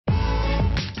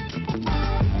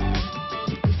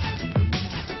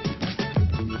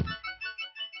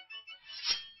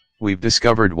We've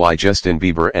discovered why Justin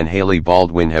Bieber and Hailey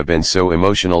Baldwin have been so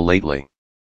emotional lately.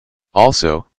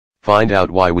 Also, find out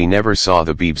why we never saw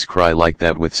the Biebs cry like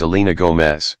that with Selena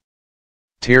Gomez.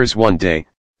 Tears one day,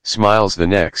 smiles the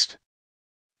next.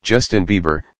 Justin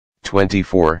Bieber,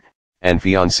 24, and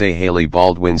fiancée Hailey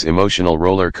Baldwin's emotional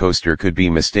roller coaster could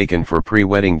be mistaken for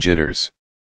pre-wedding jitters.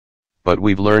 But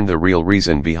we've learned the real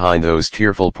reason behind those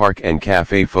tearful park and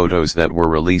cafe photos that were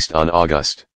released on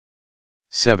August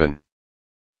 7.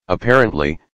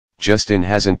 Apparently, Justin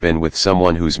hasn't been with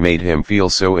someone who's made him feel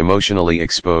so emotionally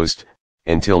exposed,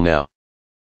 until now.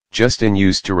 Justin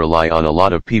used to rely on a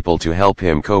lot of people to help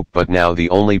him cope, but now the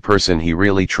only person he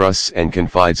really trusts and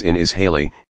confides in is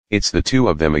Hailey. It's the two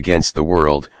of them against the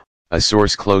world, a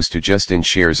source close to Justin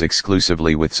shares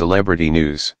exclusively with Celebrity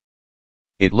News.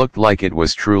 It looked like it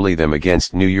was truly them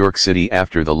against New York City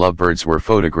after the lovebirds were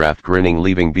photographed grinning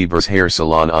leaving Bieber's hair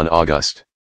salon on August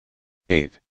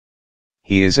 8.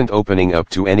 He isn't opening up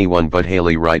to anyone but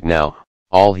Hailey right now.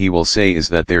 All he will say is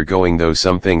that they're going through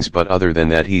some things, but other than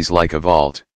that he's like a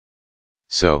vault.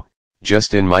 So,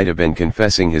 Justin might have been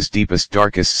confessing his deepest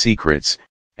darkest secrets,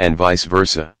 and vice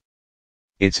versa.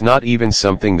 It's not even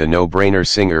something the no-brainer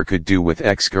singer could do with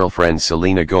ex-girlfriend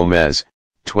Selena Gomez,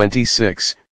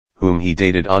 26, whom he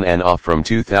dated on and off from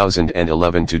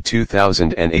 2011 to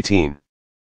 2018.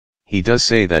 He does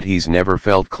say that he's never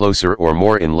felt closer or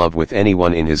more in love with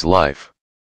anyone in his life.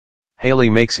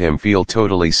 Hailey makes him feel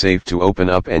totally safe to open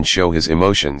up and show his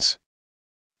emotions.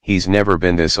 He's never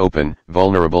been this open,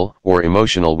 vulnerable, or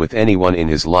emotional with anyone in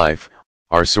his life,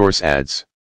 our source adds.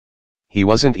 He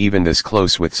wasn't even this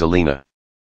close with Selena.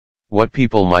 What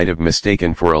people might have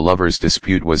mistaken for a lover's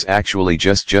dispute was actually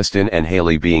just Justin and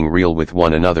Hailey being real with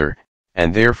one another,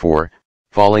 and therefore,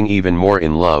 falling even more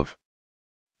in love.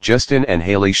 Justin and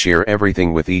Hailey share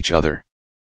everything with each other.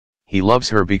 He loves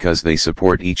her because they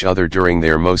support each other during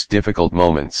their most difficult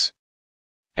moments.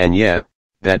 And yet,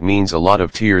 that means a lot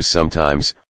of tears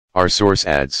sometimes, our source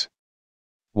adds.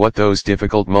 What those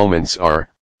difficult moments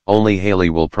are, only Hailey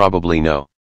will probably know.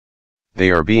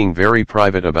 They are being very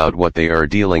private about what they are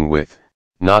dealing with,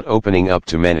 not opening up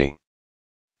to many.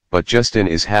 But Justin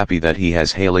is happy that he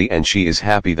has Hailey and she is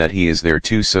happy that he is there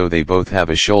too, so they both have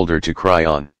a shoulder to cry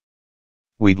on.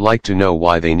 We'd like to know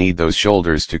why they need those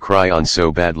shoulders to cry on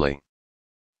so badly.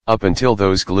 Up until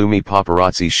those gloomy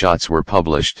paparazzi shots were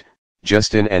published,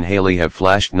 Justin and Hailey have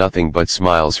flashed nothing but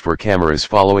smiles for cameras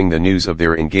following the news of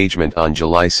their engagement on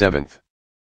July 7.